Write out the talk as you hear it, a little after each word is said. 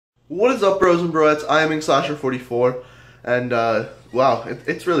What is up, bros and broettes? I am Slasher44, and wow,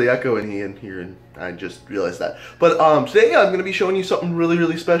 it's really echoing in here, and I just realized that. But today I'm going to be showing you something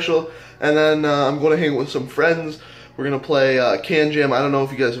really special, and then I'm going to hang with some friends. We're going to play Can Jam. I don't know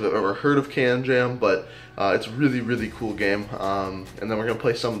if you guys have ever heard of Can Jam, but it's a really cool game. And then we're going to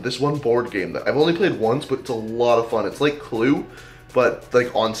play this one board game that I've only played once, but it's a lot of fun. It's like Clue, but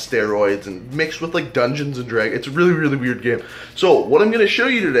like on steroids and mixed with like Dungeons and Dragons. It's a really weird game. So what I'm going to show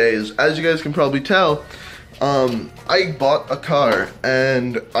you today is, as you guys can probably tell, I bought a car,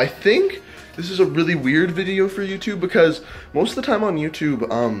 and I think this is a really weird video for YouTube because most of the time on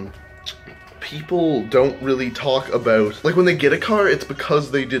YouTube, people don't really talk about, like when they get a car, it's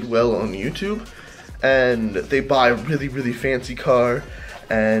because they did well on YouTube and they buy a really fancy car.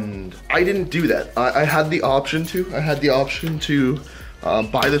 And I didn't do that. I had the option to. I had the option to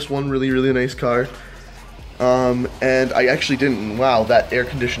buy this one really nice car. And I actually didn't. Wow, that air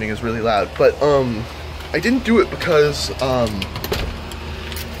conditioning is really loud. But I didn't do it because I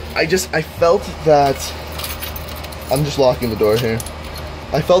felt that, I'm just locking the door here.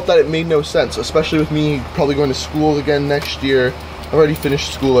 I felt that it made no sense, especially with me probably going to school again next year. I've already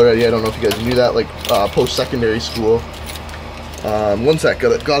finished school already. I don't know if you guys knew that, like post-secondary school. One sec,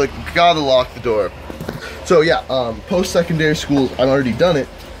 gotta lock the door. So yeah, post-secondary school, I've already done it,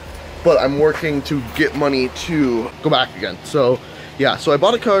 but I'm working to get money to go back again. So yeah, so I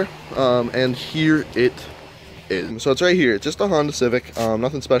bought a car, and here it is. So it's right here. It's just a Honda Civic,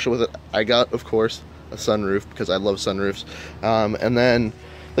 nothing special with it. I got, of course, a sunroof because I love sunroofs, and then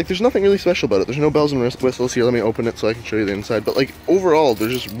like there's nothing really special about it. There's no bells and whistles. Here, let me open it so I can show you the inside. But like overall,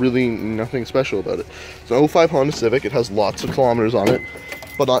 there's just really nothing special about it. It's an 05 Honda Civic. It has lots of kilometers on it,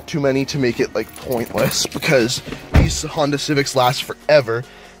 but not too many to make it like pointless, because these Honda Civics last forever.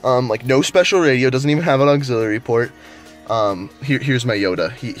 Like no special radio, doesn't even have an auxiliary port. Here's my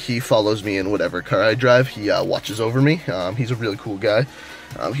Yoda. He follows me in whatever car I drive. He watches over me. He's a really cool guy.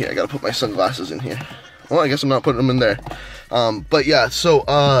 Here, I gotta put my sunglasses in here. Well, I guess I'm not putting them in there. But yeah, so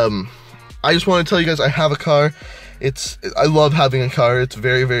I just want to tell you guys I have a car. I love having a car. It's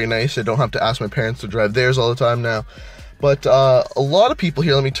very nice. I don't have to ask my parents to drive theirs all the time now. But a lot of people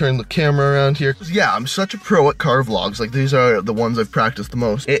here, let me turn the camera around here. Yeah, I'm such a pro at car vlogs. Like, these are the ones I've practiced the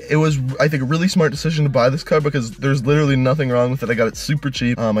most. It was, I think, a really smart decision to buy this car because there's literally nothing wrong with it. I got it super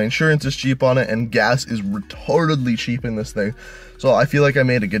cheap. My insurance is cheap on it, and gas is retardedly cheap in this thing. So I feel like I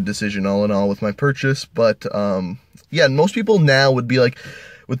made a good decision all in all with my purchase. But yeah, most people now would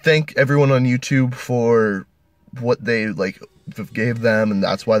thank everyone on YouTube for what they gave them, and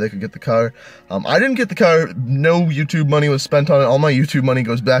that's why they could get the car. I didn't get the car. No YouTube money was spent on it. All my YouTube money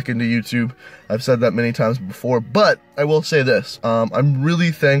goes back into YouTube. I've said that many times before, but I will say this. I'm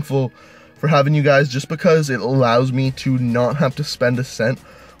really thankful for having you guys, just because it allows me to not have to spend a cent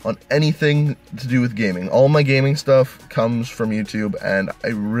on anything to do with gaming. All my gaming stuff comes from YouTube, and I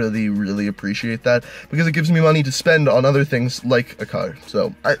really appreciate that because it gives me money to spend on other things like a car.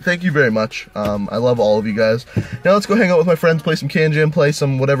 So I thank you very much. I love all of you guys. Now let's go hang out with my friends, play some Can Jam, play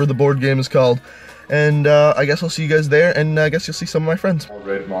some whatever the board game is called, and I guess I'll see you guys there, and I guess you'll see some of my friends. All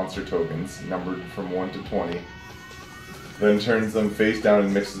red monster tokens, numbered from 1 to 20. Then turns them face down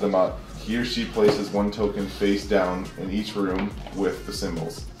and mixes them up. He or she places one token face down in each room with the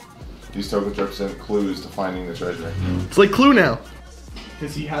symbols. These tokens represent clues to finding the treasure. It's like Clue now.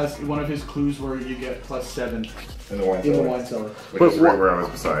 Because he has one of his clues where you get +7 in the wine cellar. Which is right where I was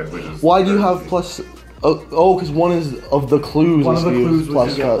beside. Which is why do you have plus? Oh, because one is of the clues. One of the clues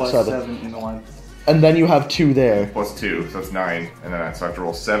was you get +7 in the wine. And then you have 2 there. +2, so that's 9, and then so I have to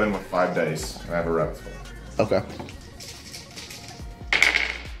roll 7 with 5 dice, and I have a rabbit's foot. Okay.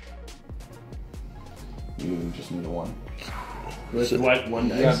 You just need a 1. With what? 1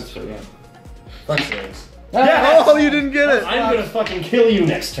 dice? Yeah. Fuck sakes. Yes! Oh, you didn't get it! I'm gonna fucking kill you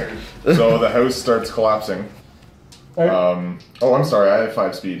next turn. So the house starts collapsing. Oh, I'm sorry, I have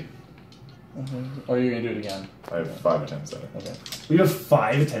 5 speed. Or you're gonna do it again? I have 5 attempts at it. Okay. We have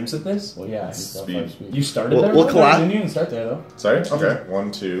 5 attempts at this? Well, yeah. Speed. You started there? We'll collapse. You didn't start there, though. Sorry? Okay.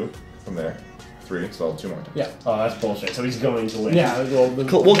 1, 2, from there. 3, so I'll have 2 more attempts. Yeah. Oh, that's bullshit. So he's going to win. Yeah. We'll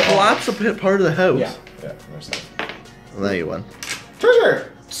collapse a part of the house. Yeah. Yeah, there's that. Well, there you won.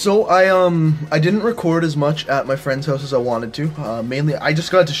 Treasure! So I didn't record as much at my friend's house as I wanted to. Mainly, I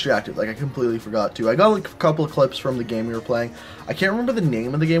just got distracted. Like, I completely forgot to. I got like a couple of clips from the game we were playing. I can't remember the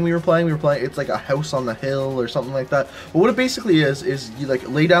name of the game we were playing. It's like a house on the hill or something like that. But what it basically is you like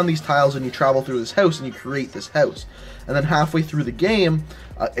lay down these tiles and you travel through this house and you create this house. And then halfway through the game,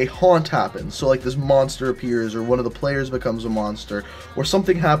 a haunt happens. So like this monster appears, or one of the players becomes a monster, or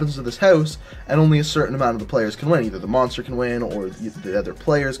something happens to this house, and only a certain amount of the players can win. Either the monster can win, or the other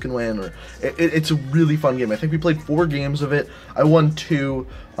players can win, or it's a really fun game. I think we played 4 games of it. I won 2.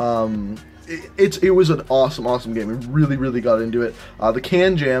 It was an awesome game. We really got into it. The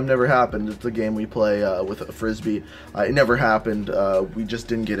can jam never happened. It's the game we play with a frisbee. It never happened. We just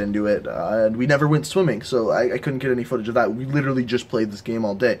didn't get into it, and we never went swimming, so I couldn't get any footage of that. We literally just played this game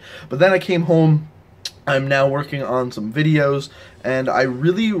all day. But then I came home. I'm now working on some videos, and I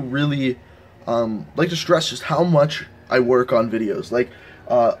really like to stress just how much I work on videos. Like,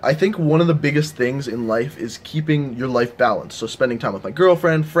 I think one of the biggest things in life is keeping your life balanced. So spending time with my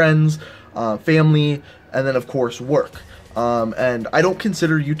girlfriend, friends, family, and then of course work. And I don't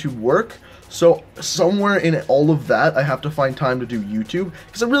consider YouTube work. So somewhere in all of that, I have to find time to do YouTube,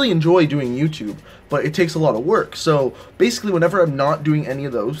 because I really enjoy doing YouTube, but it takes a lot of work. So basically, whenever I'm not doing any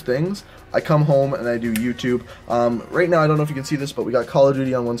of those things, I come home and I do YouTube. Right now, I don't know if you can see this, but we got Call of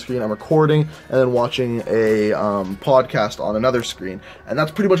Duty on one screen. I'm recording and then watching a podcast on another screen. And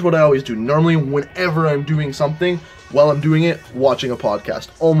that's pretty much what I always do. Normally, whenever I'm doing something, while I'm doing it, watching a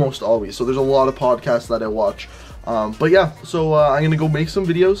podcast. Almost always. So there's a lot of podcasts that I watch. But yeah, so I'm gonna go make some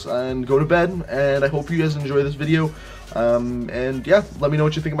videos and go to bed, and I hope you guys enjoy this video. And yeah, let me know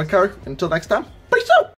what you think of my car. Until next time.